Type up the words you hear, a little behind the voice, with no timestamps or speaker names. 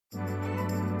The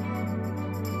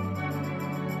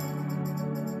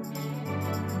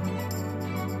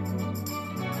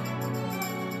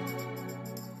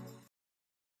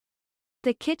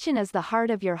kitchen is the heart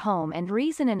of your home and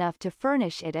reason enough to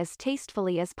furnish it as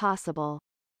tastefully as possible.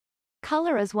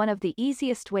 Color is one of the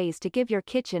easiest ways to give your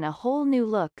kitchen a whole new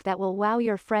look that will wow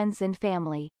your friends and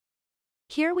family.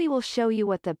 Here we will show you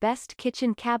what the best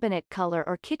kitchen cabinet color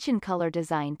or kitchen color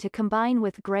design to combine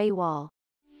with gray wall.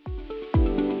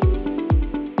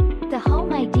 The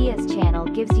Home Ideas channel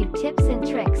gives you tips and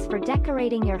tricks for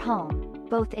decorating your home,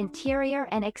 both interior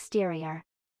and exterior.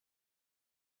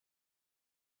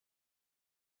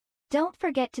 Don't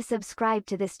forget to subscribe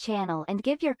to this channel and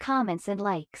give your comments and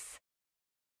likes.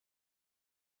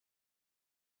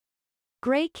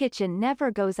 Gray kitchen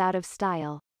never goes out of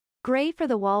style. Gray for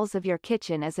the walls of your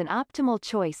kitchen is an optimal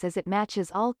choice as it matches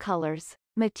all colors,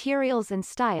 materials and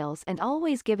styles and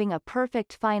always giving a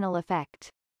perfect final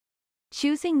effect.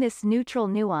 Choosing this neutral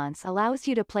nuance allows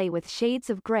you to play with shades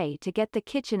of gray to get the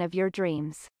kitchen of your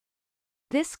dreams.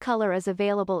 This color is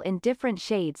available in different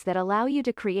shades that allow you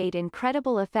to create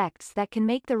incredible effects that can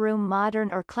make the room modern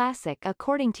or classic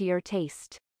according to your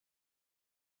taste.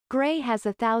 Gray has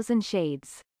 1,000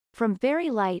 shades, from very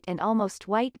light and almost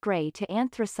white gray to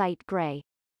anthracite gray.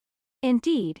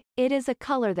 Indeed, it is a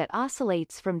color that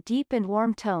oscillates from deep and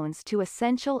warm tones to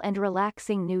essential and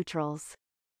relaxing neutrals.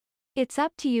 It's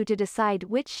up to you to decide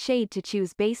which shade to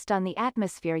choose based on the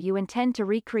atmosphere you intend to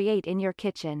recreate in your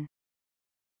kitchen.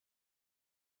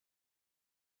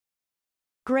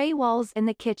 Gray walls in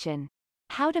the kitchen.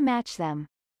 How to match them.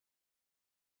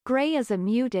 Gray is a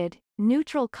muted,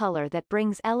 neutral color that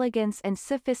brings elegance and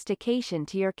sophistication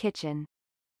to your kitchen.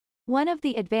 One of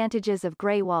the advantages of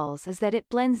gray walls is that it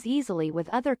blends easily with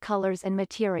other colors and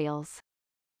materials.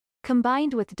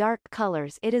 Combined with dark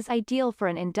colors, it is ideal for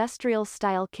an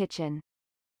industrial-style kitchen.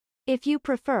 If you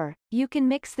prefer, you can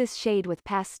mix this shade with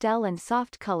pastel and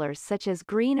soft colors such as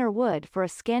green or wood for a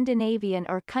Scandinavian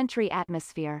or country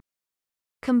atmosphere.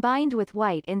 Combined with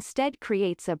white instead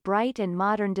creates a bright and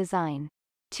modern design.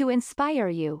 To inspire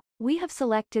you, we have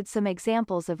selected some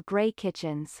examples of gray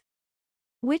kitchens.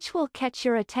 Which will catch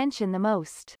your attention the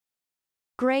most?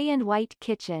 Gray and white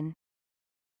kitchen.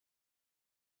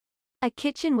 A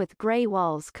kitchen with gray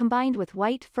walls combined with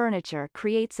white furniture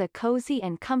creates a cozy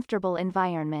and comfortable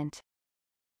environment.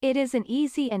 It is an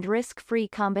easy and risk-free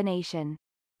combination.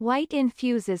 White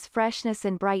infuses freshness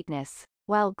and brightness,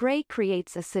 while gray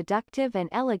creates a seductive and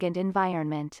elegant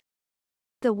environment.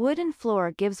 The wooden floor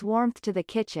gives warmth to the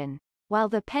kitchen, while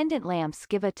the pendant lamps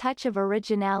give a touch of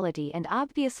originality and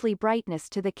obviously brightness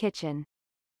to the kitchen.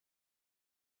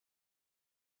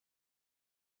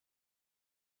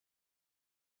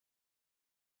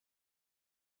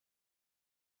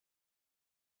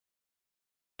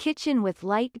 Kitchen with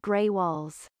light gray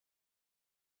walls.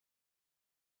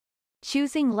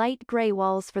 Choosing light gray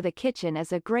walls for the kitchen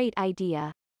is a great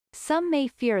idea. Some may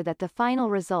fear that the final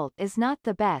result is not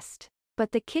the best,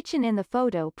 but the kitchen in the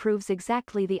photo proves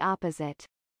exactly the opposite.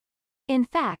 In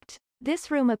fact,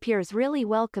 this room appears really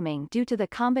welcoming due to the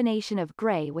combination of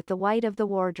gray with the white of the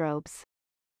wardrobes.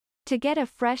 To get a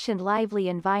fresh and lively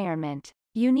environment,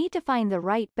 you need to find the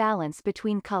right balance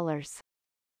between colors.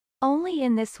 Only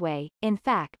in this way, in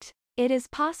fact, it is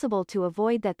possible to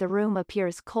avoid that the room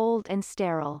appears cold and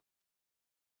sterile.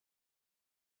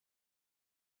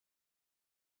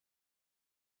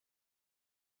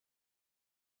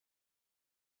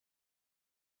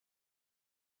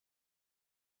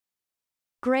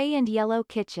 Gray and yellow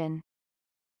kitchen.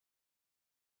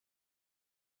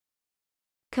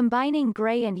 Combining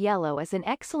gray and yellow is an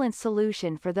excellent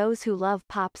solution for those who love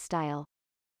pop style.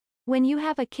 When you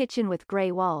have a kitchen with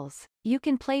gray walls, you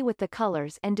can play with the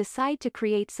colors and decide to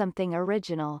create something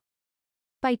original.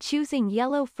 By choosing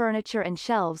yellow furniture and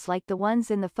shelves like the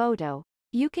ones in the photo,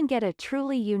 you can get a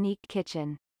truly unique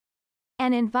kitchen.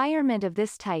 An environment of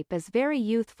this type is very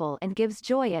youthful and gives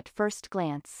joy at first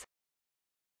glance.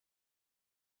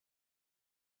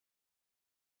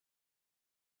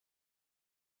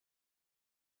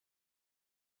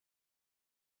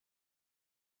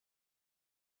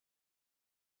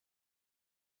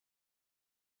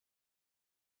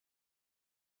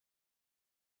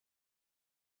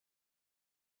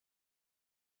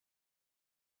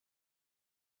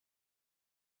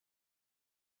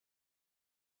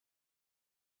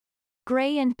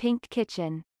 Gray and pink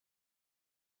kitchen.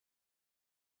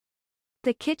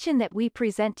 The kitchen that we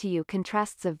present to you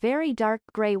contrasts a very dark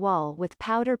gray wall with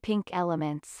powder pink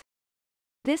elements.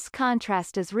 This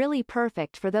contrast is really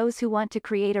perfect for those who want to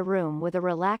create a room with a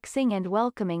relaxing and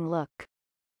welcoming look.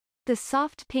 The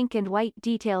soft pink and white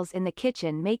details in the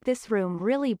kitchen make this room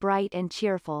really bright and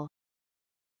cheerful.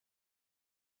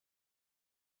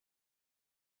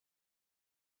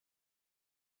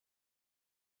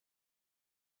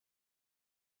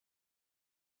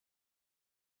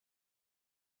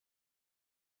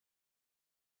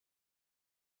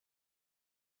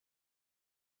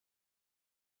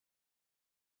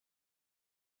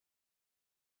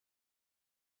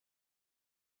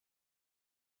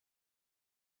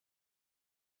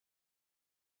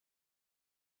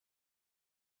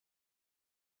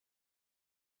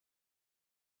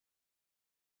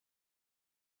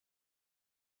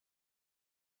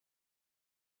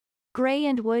 Gray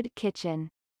and wood kitchen.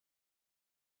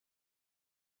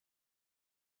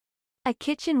 A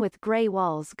kitchen with gray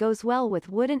walls goes well with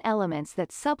wooden elements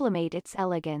that sublimate its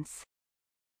elegance.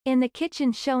 In the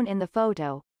kitchen shown in the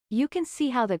photo, you can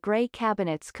see how the gray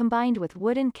cabinets combined with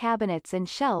wooden cabinets and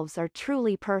shelves are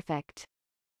truly perfect.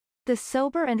 The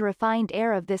sober and refined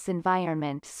air of this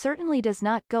environment certainly does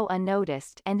not go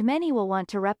unnoticed, and many will want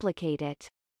to replicate it.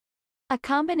 A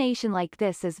combination like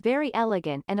this is very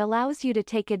elegant and allows you to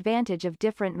take advantage of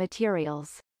different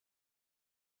materials.